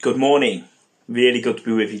Good morning. Really good to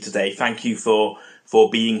be with you today. Thank you for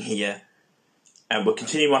being here. And we're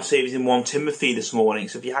continuing our series in 1 Timothy this morning.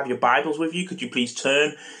 So if you have your Bibles with you, could you please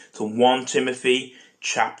turn to 1 Timothy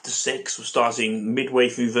chapter 6. We're starting midway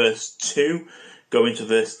through verse 2, going to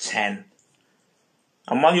verse 10.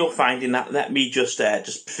 And while you're finding that, let me just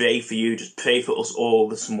pray for you, just pray for us all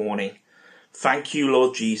this morning. Thank you,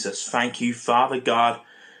 Lord Jesus. Thank you, Father God.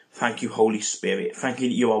 Thank you, Holy Spirit. Thank you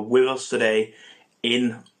that you are with us today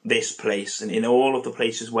in this place and in all of the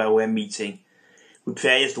places where we're meeting. We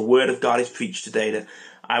pray as the word of God is preached today that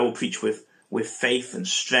I will preach with faith and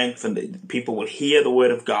strength, and that people will hear the word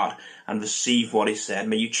of God and receive what is said.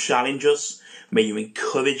 May you challenge us. May you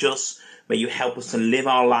encourage us. May you help us to live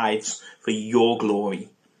our lives for your glory.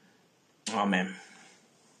 Amen.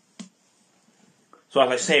 So as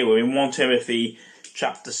I say, we're in 1 Timothy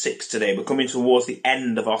chapter 6 today. We're coming towards the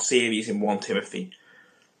end of our series in 1 Timothy.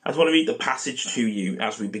 I just want to read the passage to you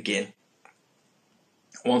as we begin.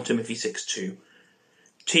 1 Timothy 6:2.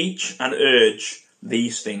 Teach and urge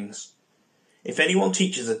these things. If anyone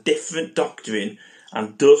teaches a different doctrine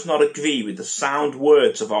and does not agree with the sound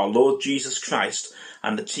words of our Lord Jesus Christ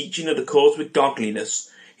and the teaching of the cause with godliness,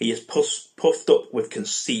 he is puffed up with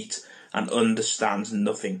conceit and understands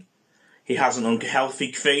nothing. He has an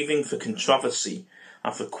unhealthy craving for controversy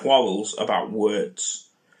and for quarrels about words,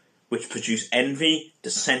 which produce envy,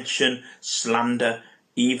 dissension, slander,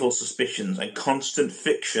 evil suspicions, and constant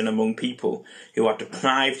friction among people who are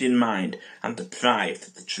deprived in mind and deprived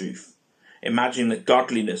of the truth, imagining that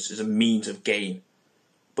godliness is a means of gain.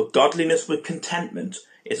 But godliness with contentment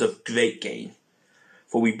is of great gain.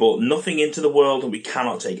 For we brought nothing into the world, and we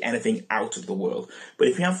cannot take anything out of the world. But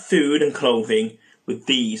if we have food and clothing, with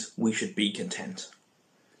these we should be content.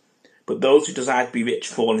 But those who desire to be rich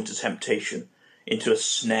fall into temptation, into a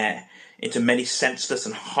snare, into many senseless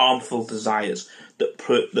and harmful desires that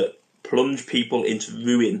plunge people into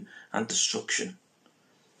ruin and destruction.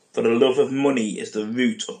 For the love of money is the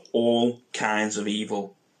root of all kinds of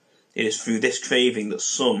evil. It is through this craving that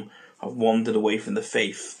some have wandered away from the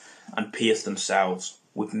faith and pierced themselves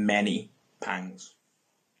with many pangs.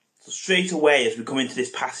 So straight away, as we come into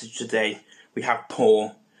this passage today, we have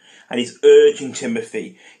Paul, and he's urging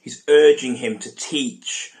Timothy. He's urging him to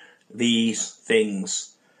teach these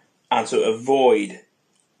things and to avoid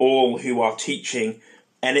all who are teaching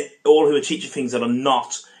things that are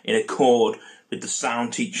not in accord with the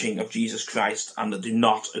sound teaching of Jesus Christ and that do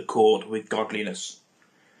not accord with godliness.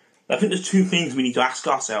 I think there's two things we need to ask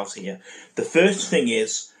ourselves here. The first thing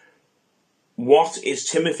is, what is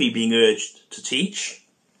Timothy being urged to teach?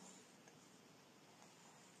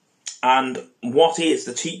 And what is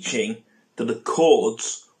the teaching that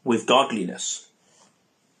accords with godliness?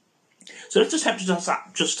 So let's attempt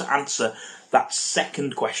just to answer that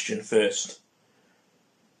second question first.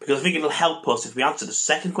 Because I think it'll help us, if we answer the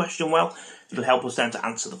second question well, it'll help us then to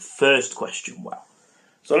answer the first question well.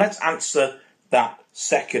 So let's answer that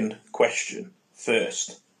second question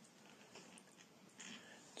first.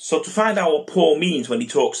 So to find out what Paul means when he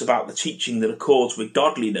talks about the teaching that accords with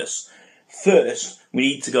godliness, first we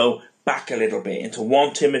need to go back a little bit into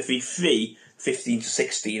 1 Timothy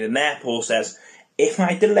 3:15-16. And there Paul says, "If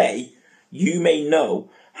I delay, you may know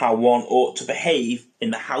how one ought to behave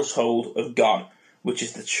in the household of God, which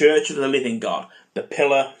is the church of the living God, the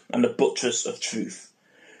pillar and the buttress of truth.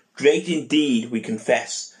 Great indeed, we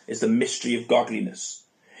confess, is the mystery of godliness.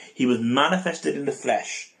 He was manifested in the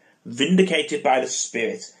flesh, vindicated by the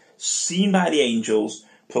Spirit, seen by the angels,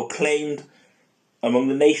 proclaimed among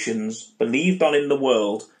the nations, believed on in the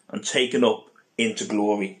world, and taken up into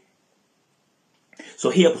glory."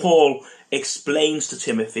 So here Paul explains to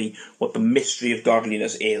Timothy what the mystery of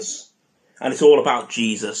godliness is. And it's all about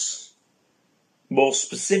Jesus. More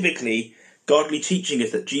specifically, godly teaching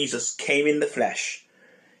is that Jesus came in the flesh.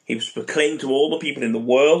 He was proclaimed to all the people in the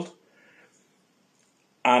world,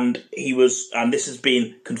 and this has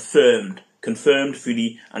been confirmed through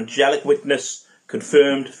the angelic witness,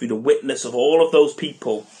 confirmed through the witness of all of those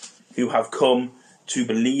people who have come to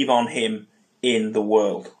believe on him in the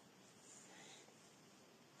world.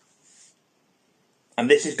 And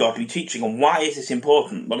this is godly teaching. And why is this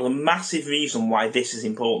important? Well, there's a massive reason why this is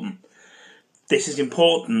important. This is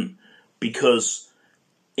important because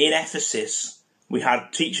in Ephesus we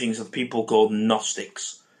had teachings of people called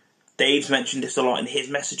Gnostics. Dave's mentioned this a lot in his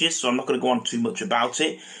messages, so I'm not going to go on too much about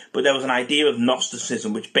it. But there was an idea of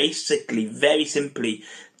Gnosticism which basically, very simply,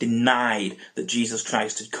 denied that Jesus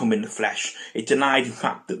Christ had come in the flesh. It denied, in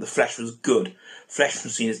fact, that the flesh was good. Flesh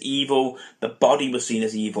was seen as evil, the body was seen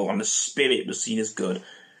as evil, and the spirit was seen as good.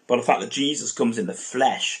 But the fact that Jesus comes in the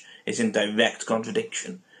flesh is in direct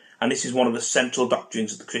contradiction. And this is one of the central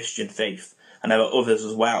doctrines of the Christian faith. And there are others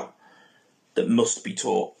as well that must be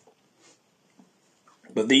taught.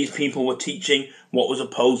 But these people were teaching what was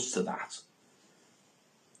opposed to that.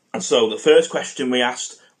 And so the first question we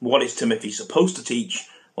asked, what is Timothy supposed to teach?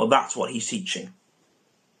 Well, that's what he's teaching.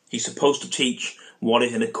 He's supposed to teach what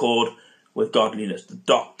is in accord with godliness, the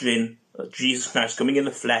doctrine of Jesus Christ coming in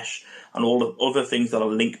the flesh, and all the other things that are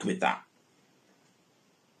linked with that.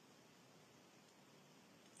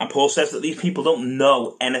 And Paul says that these people don't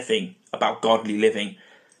know anything about godly living.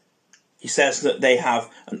 He says that they have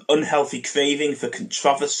an unhealthy craving for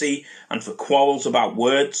controversy and for quarrels about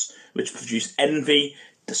words, which produce envy,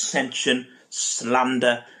 dissension,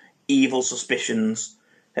 slander, evil suspicions.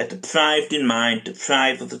 They're deprived in mind,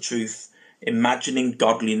 deprived of the truth, imagining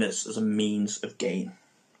godliness as a means of gain.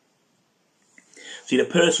 See, the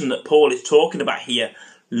person that Paul is talking about here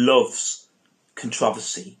loves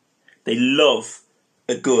controversy. They love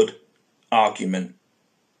a good argument.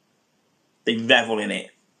 They revel in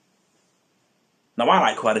it. Now, I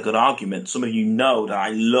like quite a good argument. Some of you know that I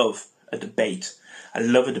love a debate. I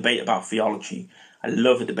love a debate about theology. I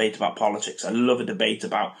love a debate about politics. I love a debate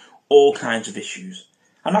about all kinds of issues.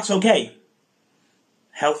 And that's okay.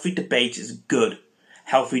 Healthy debate is good.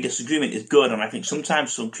 Healthy disagreement is good. And I think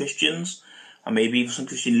sometimes some Christians, and maybe even some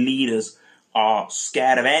Christian leaders, are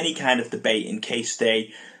scared of any kind of debate in case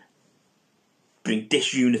they bring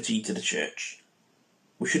disunity to the church.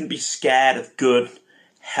 We shouldn't be scared of good,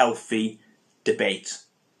 healthy debate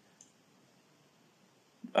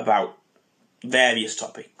about various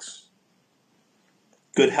topics.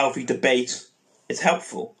 Good, healthy debate is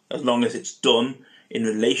helpful as long as it's done in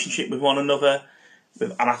relationship with one another,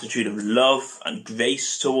 with an attitude of love and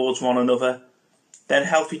grace towards one another. Then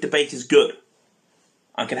healthy debate is good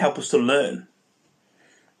and can help us to learn.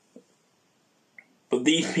 But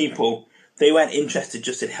these people, they weren't interested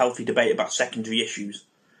just in healthy debate about secondary issues.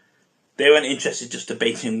 They weren't interested just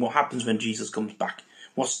debating what happens when Jesus comes back.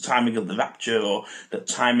 What's the timing of the rapture, or the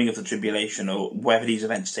timing of the tribulation, or whether these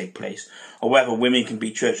events take place, or whether women can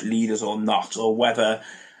be church leaders or not, or whether,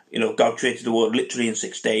 God created the world literally in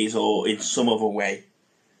 6 days or in some other way.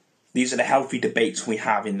 These are the healthy debates we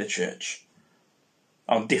have in the church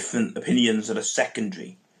on different opinions that are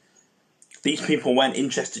secondary. These people weren't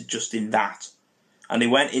interested just in that, and they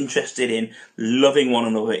weren't interested in loving one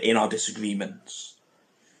another in our disagreements.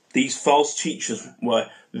 These false teachers were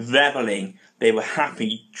reveling, they were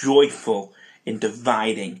happy, joyful in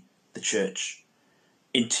dividing the church,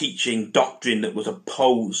 in teaching doctrine that was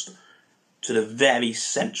opposed to the very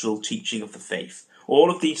central teaching of the faith.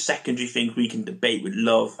 All of these secondary things we can debate with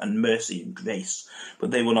love and mercy and grace,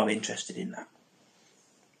 but they were not interested in that.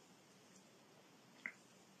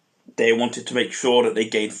 They wanted to make sure that they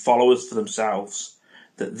gained followers for themselves,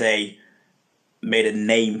 that they made a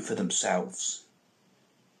name for themselves.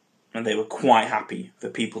 And they were quite happy for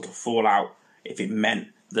people to fall out if it meant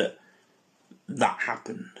that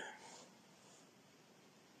happened.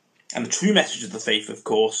 And the true message of the faith, of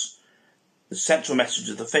course, the central message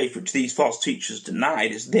of the faith, which these false teachers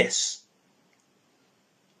denied, is this.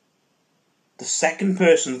 The second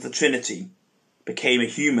person of the Trinity became a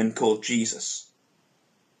human called Jesus.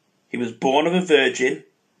 He was born of a virgin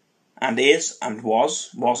and is and was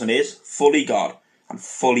and is fully God and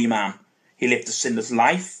fully man. He lived a sinless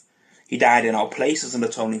life. He died in our place as an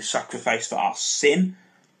atoning sacrifice for our sin.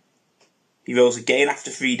 He rose again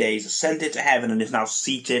after 3 days, ascended to heaven, and is now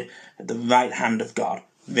seated at the right hand of God,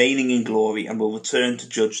 reigning in glory, and will return to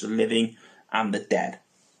judge the living and the dead.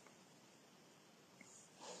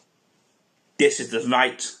 This is the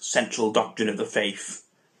right central doctrine of the faith.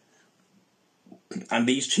 And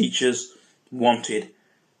these teachers wanted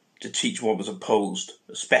to teach what was opposed,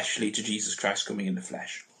 especially to Jesus Christ coming in the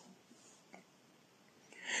flesh.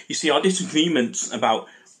 You see, our disagreements about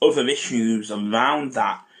other issues around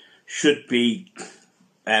that should be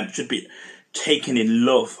taken in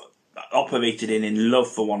love, operated in love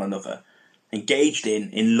for one another, engaged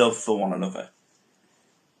in love for one another.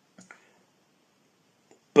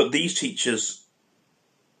 But these teachers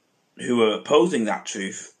who were opposing that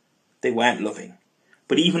truth, they weren't loving.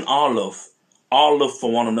 But even our love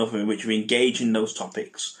for one another, in which we engage in those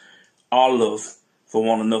topics, our love for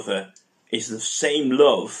one another is the same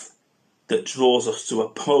love that draws us to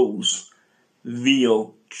oppose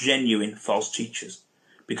real, genuine false teachers.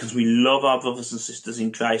 Because we love our brothers and sisters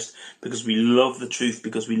in Christ, because we love the truth,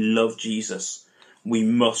 because we love Jesus, we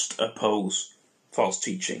must oppose false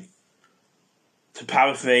teaching. To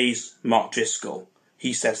paraphrase Mark Driscoll,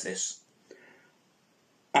 he says this,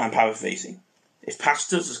 I'm paraphrasing: if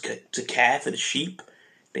pastors are to care for the sheep,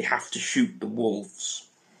 they have to shoot the wolves.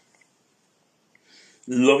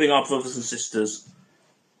 Loving our brothers and sisters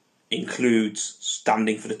includes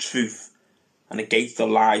standing for the truth and against the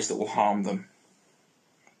lies that will harm them.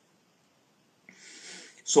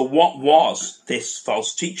 So what was this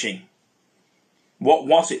false teaching? What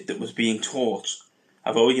was it that was being taught?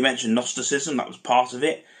 I've already mentioned Gnosticism, that was part of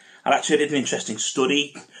it. And actually I did an interesting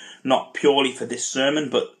study, not purely for this sermon,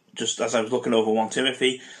 but just as I was looking over 1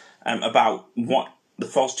 Timothy, about what the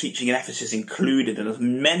false teaching in Ephesus included. And there's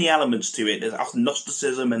many elements to it. There's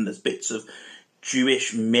Gnosticism, and there's bits of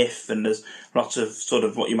Jewish myth, and there's lots of sort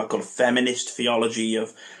of what you might call a feminist theology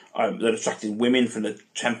of that attracted women from the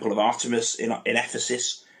temple of Artemis in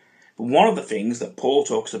Ephesus. But one of the things that Paul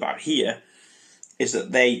talks about here is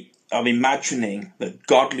that they are imagining that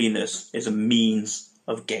godliness is a means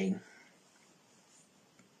of gain.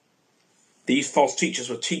 These false teachers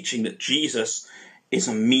were teaching that Jesus is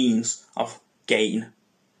a means of gain.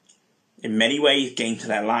 In many ways, gain to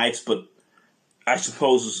their lives, but I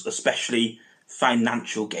suppose especially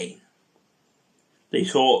financial gain. They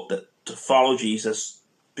thought that to follow Jesus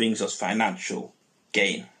brings us financial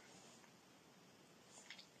gain.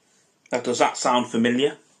 Now, does that sound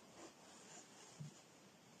familiar?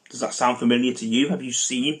 Does that sound familiar to you? Have you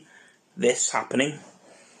seen this happening?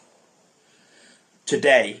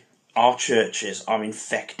 Today, our churches are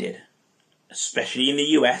infected, especially in the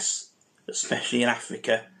US, especially in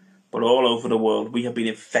Africa, but all over the world. We have been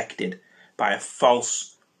infected by a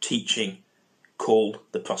false teaching called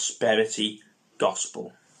the prosperity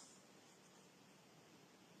gospel.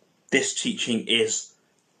 This teaching is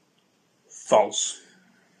false.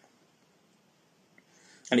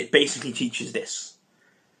 And it basically teaches this: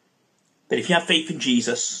 that if you have faith in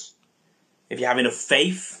Jesus, if you have enough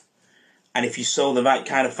faith, and if you sow the right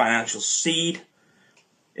kind of financial seed,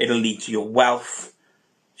 it'll lead to your wealth,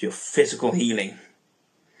 to your physical healing.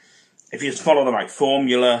 If you just follow the right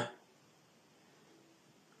formula,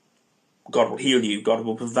 God will heal you. God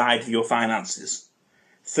will provide for your finances.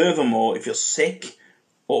 Furthermore, if you're sick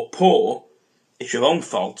or poor, it's your own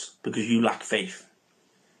fault because you lack faith.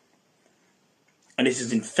 And this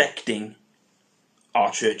is infecting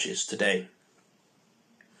our churches today.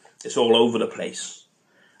 It's all over the place.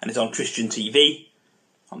 And it's on Christian TV,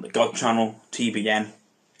 on the God Channel, TBN.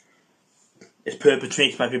 It's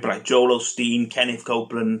perpetrated by people like Joel Osteen, Kenneth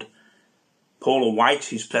Copeland, Paula White,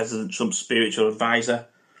 who's President Trump's spiritual advisor,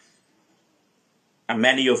 and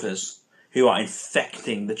many others who are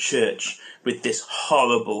infecting the church with this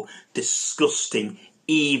horrible, disgusting,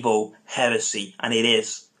 evil heresy. And it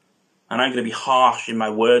is. And I'm going to be harsh in my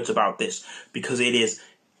words about this because it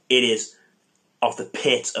is of the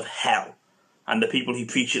pit of hell. And the people who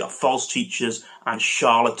preach it are false teachers and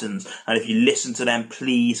charlatans. And if you listen to them,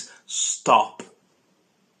 please stop.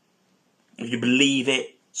 If you believe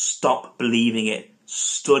it, stop believing it.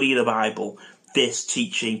 Study the Bible. This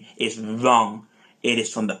teaching is wrong. It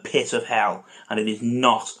is from the pit of hell, and it is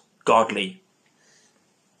not godly.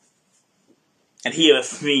 And here are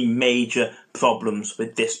 3 major problems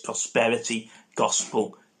with this prosperity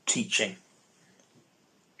gospel teaching.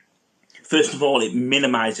 First of all, it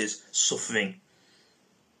minimizes suffering.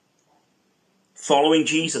 Following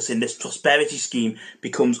Jesus in this prosperity scheme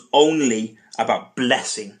becomes only about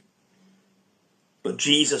blessing. But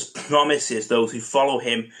Jesus promises those who follow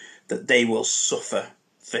him that they will suffer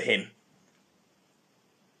for him.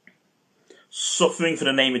 Suffering for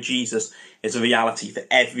the name of Jesus is a reality for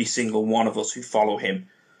every single one of us who follow him.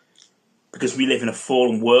 Because we live in a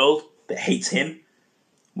fallen world that hates him.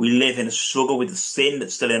 We live in a struggle with the sin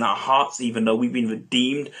that's still in our hearts, even though we've been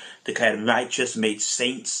redeemed, declared righteous, made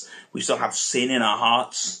saints. We still have sin in our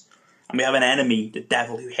hearts. And we have an enemy, the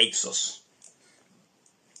devil, who hates us.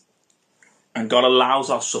 And God allows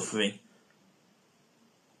our suffering.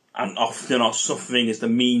 And often our suffering is the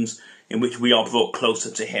means in which we are brought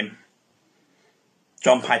closer to him.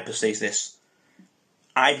 John Piper says this: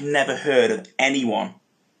 I've never heard of anyone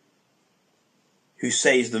who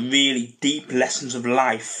says the really deep lessons of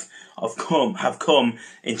life have come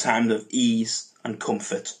in times of ease and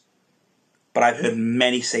comfort. But I've heard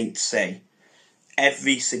many saints say,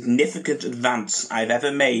 every significant advance I've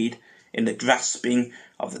ever made in the grasping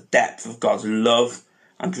of the depth of God's love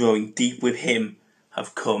and growing deep with him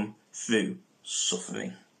have come through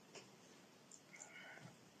suffering.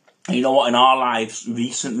 And you know what? In our lives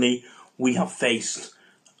recently, we have faced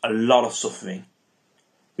a lot of suffering.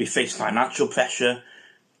 We've faced financial pressure,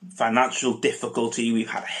 financial difficulty. We've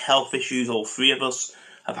had health issues. All 3 of us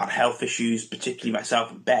have had health issues, particularly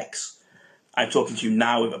myself and Bex. I'm talking to you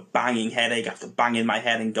now with a banging headache after banging my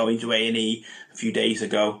head and going to A&E a few days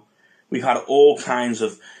ago. We've had all kinds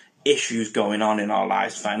of issues going on in our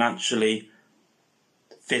lives, financially,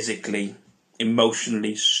 physically,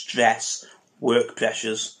 emotionally, stress, work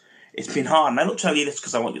pressures. It's been hard, and I don't tell you this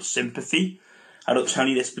because I want your sympathy. I don't tell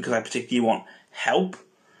you this because I particularly want help.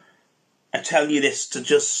 I tell you this to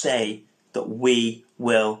just say that we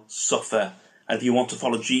will suffer. And if you want to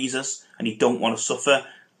follow Jesus and you don't want to suffer,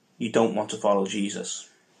 you don't want to follow Jesus.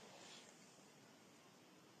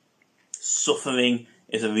 Suffering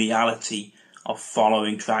is a reality of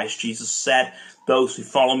following Christ. Jesus said, those who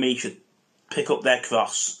follow me should pick up their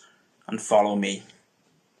cross and follow me.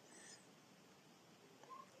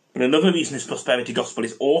 But another reason this prosperity gospel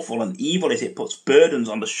is awful and evil is it puts burdens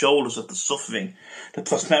on the shoulders of the suffering. The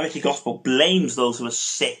prosperity gospel blames those who are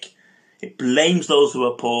sick. It blames those who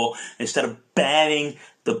are poor instead of bearing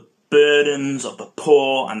the burdens of the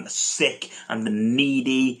poor and the sick and the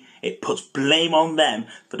needy. It puts blame on them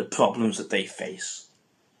for the problems that they face.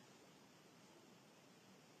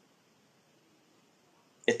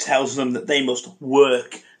 It tells them that they must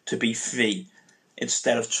work to be free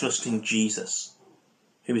instead of trusting Jesus,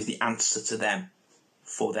 who is the answer to them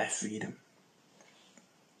for their freedom.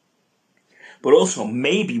 But also,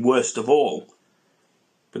 maybe worst of all,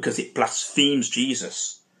 because it blasphemes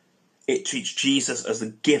Jesus, it treats Jesus as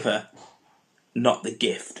the giver, not the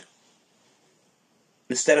gift.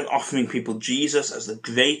 Instead of offering people Jesus as the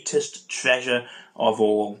greatest treasure of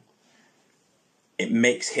all, it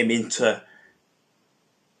makes him into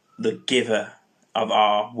the giver of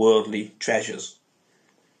our worldly treasures.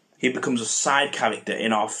 He becomes a side character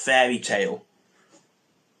in our fairy tale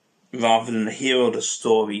rather than the hero of the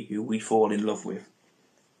story who we fall in love with.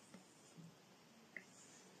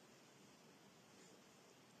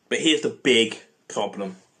 But here's the big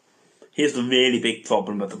problem. Here's the really big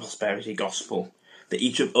problem with the prosperity gospel that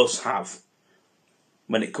each of us have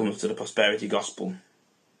when it comes to the prosperity gospel.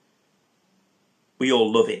 We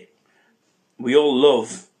all love it. We all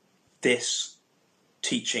love this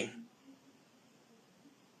teaching.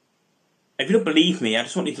 If you don't believe me, I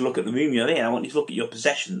just want you to look at the room you're in. I want you to look at your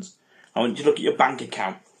possessions. I want you to look at your bank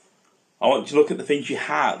account. I want you to look at the things you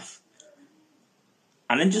have.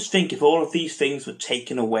 And then just think, if all of these things were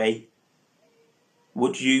taken away,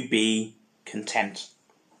 would you be content?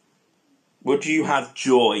 Would you have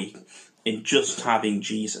joy in just having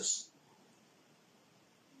Jesus?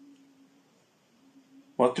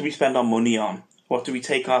 What do we spend our money on? What do we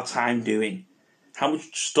take our time doing? How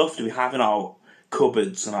much stuff do we have in our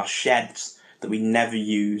cupboards and our sheds that we never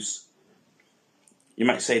use? You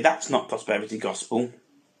might say that's not prosperity gospel,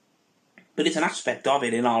 but it's an aspect of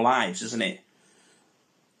it in our lives, isn't it?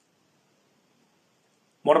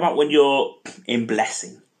 What about when you're in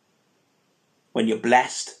blessing? When you're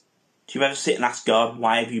blessed, do you ever sit and ask God,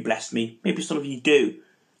 why have you blessed me? Maybe some of you do.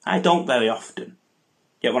 I don't very often.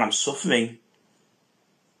 Yet when I'm suffering,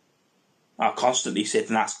 I'll constantly sit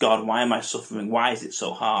and ask God, why am I suffering? Why is it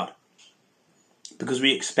so hard? Because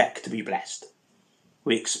we expect to be blessed.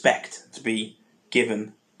 We expect to be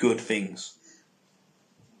given good things.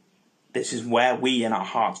 This is where we in our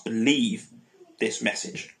hearts believe this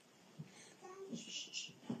message.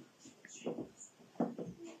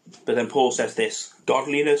 But then Paul says this,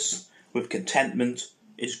 godliness with contentment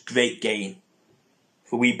is great gain.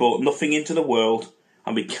 For we brought nothing into the world,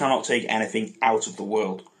 and we cannot take anything out of the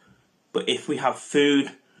world. But if we have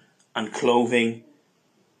food and clothing,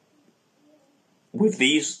 with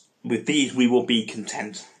these we will be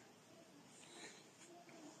content.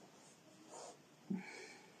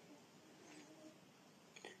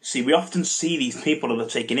 See, we often see these people that are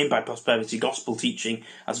taken in by prosperity gospel teaching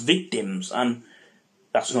as victims, and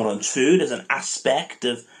that's not untrue. There's an aspect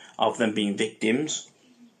of them being victims.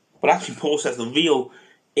 But actually Paul says the real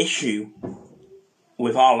issue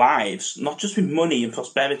with our lives, not just with money and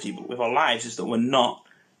prosperity, but with our lives, is that we're not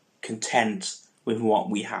content with what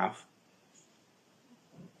we have.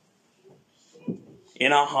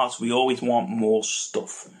 In our hearts, we always want more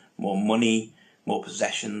stuff, more money, more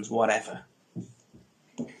possessions, whatever.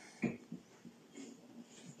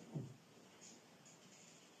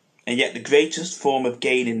 And yet the greatest form of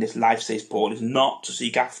gain in this life, says Paul, is not to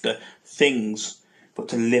seek after things, but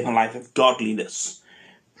to live a life of godliness,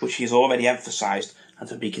 which he has already emphasised, and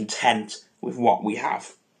to be content with what we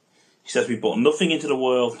have. He says we brought nothing into the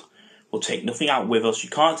world, we'll take nothing out with us. You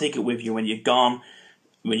can't take it with you when you're gone,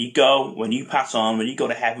 when you go, when you pass on, when you go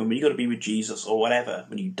to heaven, when you go to be with Jesus or whatever,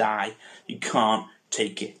 when you die, you can't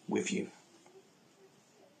take it with you.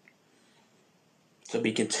 So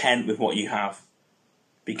be content with what you have.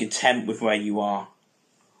 Be content with where you are.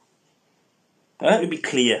 Now let me be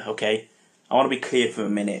clear, okay? I want to be clear for a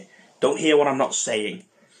minute. Don't hear what I'm not saying.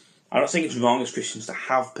 I'm not saying it's wrong as Christians to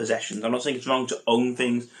have possessions. I'm not saying it's wrong to own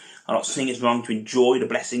things. I'm not saying it's wrong to enjoy the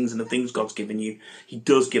blessings and the things God's given you. He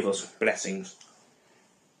does give us blessings.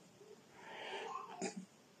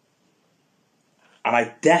 And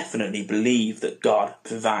I definitely believe that God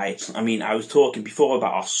provides. I mean, I was talking before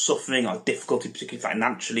about our suffering, our difficulty, particularly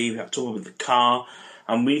financially. We have trouble with the car.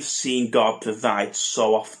 And we've seen God provide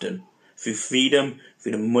so often. Through freedom,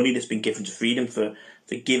 through the money that's been given to freedom, for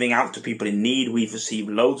giving out to people in need. We've received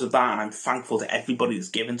loads of that, and I'm thankful to everybody that's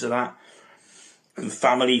given to that. From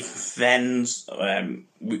family, from friends.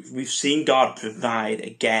 We've seen God provide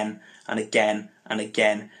again and again and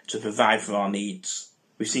again to provide for our needs.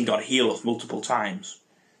 We've seen God heal us multiple times.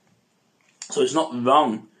 So it's not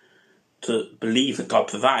wrong to believe that God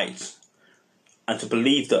provides, and to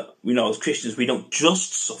believe that, as Christians, we don't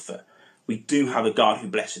just suffer. We do have a God who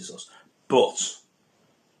blesses us. But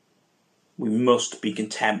we must be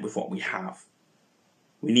content with what we have.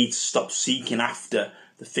 We need to stop seeking after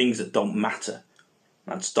the things that don't matter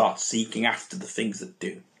and start seeking after the things that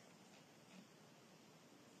do.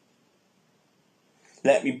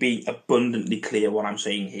 Let me be abundantly clear what I'm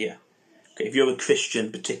saying here. Okay, if you're a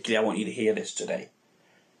Christian particularly, I want you to hear this today.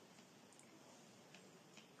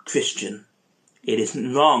 Christian, it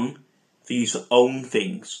isn't wrong for you to own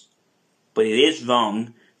things, but it is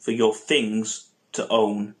wrong for your things to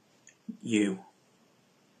own you.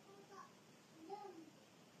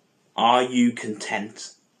 Are you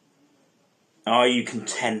content? Are you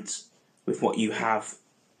content with what you have?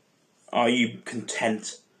 Are you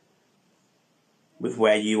content with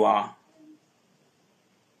where you are?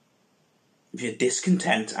 If you're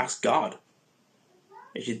discontent, ask God.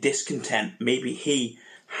 If you're discontent, maybe He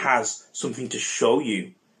has something to show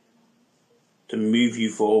you to move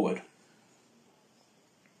you forward.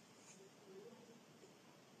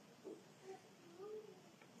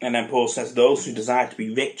 And then Paul says, those who desire to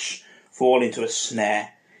be rich fall into a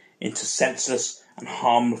snare, into senseless and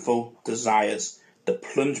harmful desires that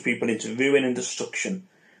plunge people into ruin and destruction.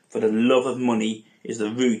 For the love of money is the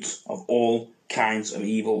root of all kinds of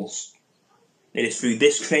evils. It is through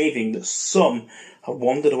this craving that some have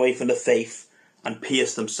wandered away from the faith and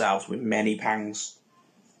pierced themselves with many pangs.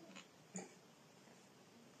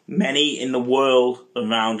 Many in the world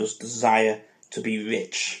around us desire to be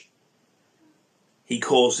rich. He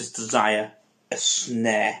calls this desire a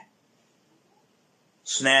snare.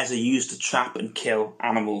 Snares are used to trap and kill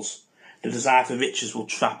animals. The desire for riches will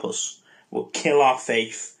trap us, will kill our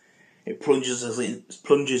faith. It plunges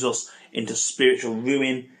us into spiritual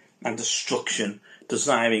ruin and destruction,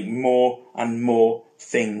 desiring more and more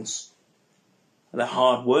things. They're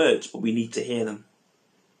hard words, but we need to hear them.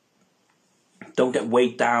 Don't get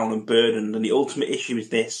weighed down and burdened. And the ultimate issue is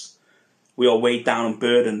this. We are weighed down and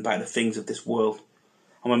burdened by the things of this world.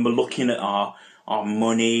 And when we're looking at our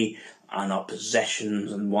money and our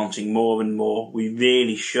possessions and wanting more and more, we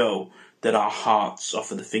really show that our hearts are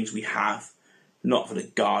for the things we have, not for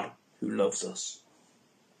the God who loves us.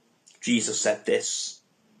 Jesus said this,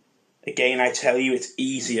 again I tell you, it's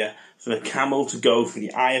easier for a camel to go through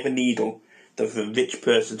the eye of a needle than for a rich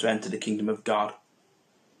person to enter the kingdom of God.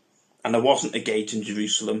 And there wasn't a gate in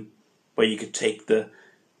Jerusalem where you could take the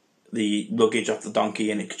luggage off the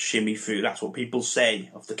donkey and it could shimmy through. That's what people say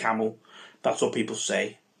of the camel. That's what people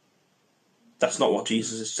say. That's not what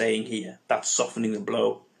Jesus is saying here. That's softening the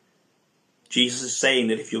blow. Jesus is saying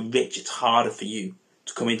that if you're rich, it's harder for you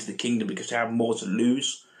to come into the kingdom because you have more to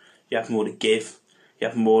lose, you have more to give, you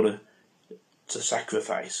have more to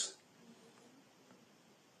sacrifice.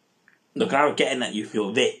 Look, I'm getting at you if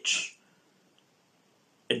you're rich.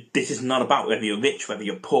 This is not about whether you're rich, whether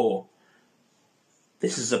you're poor.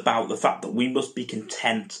 This is about the fact that we must be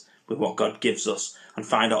content with what God gives us and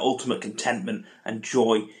find our ultimate contentment and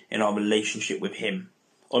joy in our relationship with Him.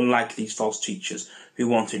 Unlike these false teachers who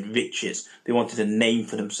wanted riches, they wanted a name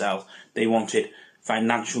for themselves, they wanted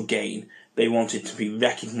financial gain, they wanted to be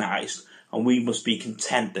recognised, and we must be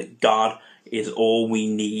content that God is all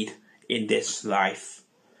we need in this life.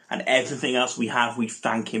 And everything else we have, we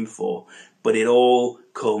thank Him for. But it all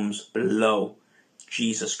comes below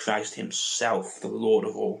Jesus Christ Himself, the Lord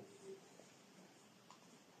of all.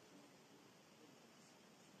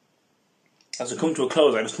 As I come to a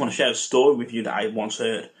close, I just want to share a story with you that I once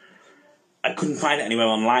heard. I couldn't find it anywhere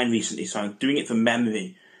online recently, so I'm doing it from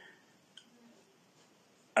memory.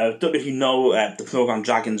 I don't know if you know the programme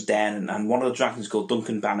Dragon's Den, and one of the dragons is called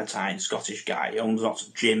Duncan Bannatyne, Scottish guy. He owns lots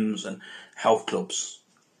of gyms and health clubs.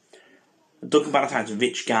 Duncan Bannatyne's a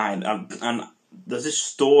rich guy, and there's this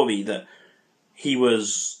story that he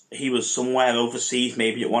was somewhere overseas,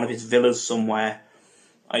 maybe at one of his villas somewhere.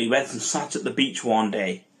 He went and sat at the beach one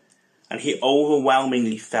day, and he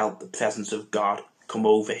overwhelmingly felt the presence of God come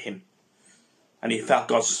over him. and he felt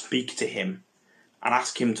God speak to him and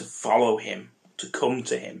ask him to follow him, to come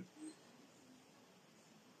to him.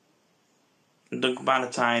 And Duncan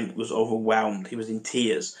Bannatyne was overwhelmed. He was in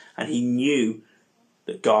tears, and he knew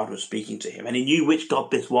that God was speaking to him, and he knew which God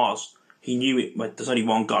this was. He knew it. Well, there's only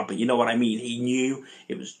one God, but you know what I mean. He knew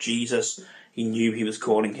it was Jesus. He knew he was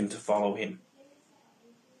calling him to follow him,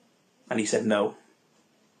 and he said no.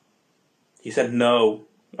 He said no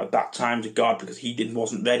at that time to God because he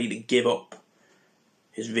wasn't ready to give up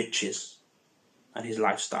his riches and his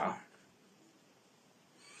lifestyle.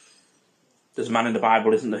 There's a man in the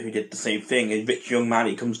Bible, isn't there, who did the same thing. A rich young man,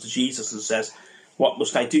 he comes to Jesus and says, "What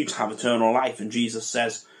must I do to have eternal life?" And Jesus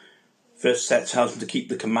says, first tells him to keep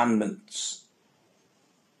the commandments.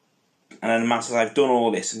 And then the man says, "I've done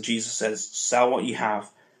all this." And Jesus says, "Sell what you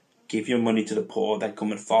have, give your money to the poor, then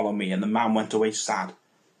come and follow me." And the man went away sad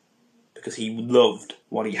because he loved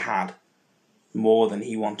what he had more than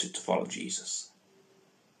he wanted to follow Jesus.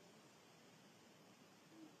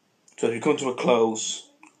 So as we come to a close,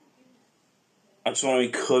 I just want to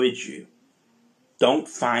encourage you. Don't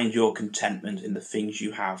find your contentment in the things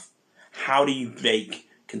you have. How do you make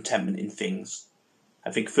contentment in things?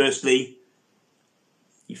 I think firstly,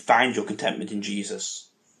 you find your contentment in Jesus.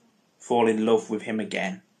 Fall in love with him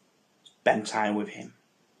again. Spend time with him.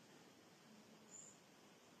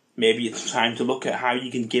 Maybe it's time to look at how you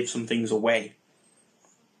can give some things away.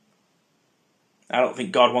 I don't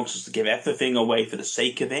think God wants us to give everything away for the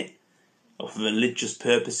sake of it or for religious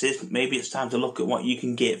purposes. But maybe it's time to look at what you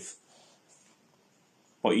can give,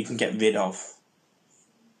 what you can get rid of.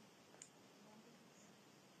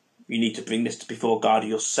 You need to bring this before God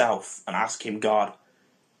yourself and ask him, "God,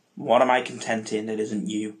 what am I content in that isn't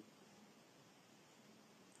you?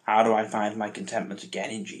 How do I find my contentment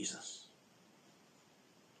again in Jesus?"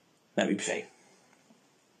 Let me pray.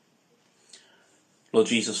 Lord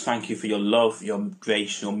Jesus, thank you for your love, your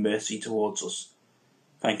grace, your mercy towards us.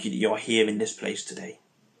 Thank you that you're here in this place today.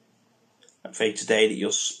 I pray today that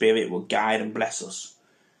your Spirit will guide and bless us,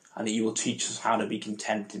 and that you will teach us how to be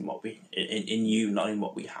content in you, not in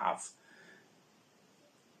what we have.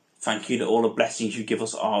 Thank you that all the blessings you give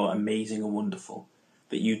us are amazing and wonderful,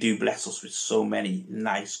 that you do bless us with so many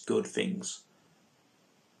nice, good things.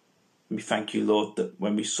 And we thank you, Lord, that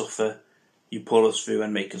when we suffer, you pull us through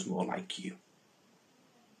and make us more like you.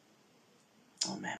 Amen.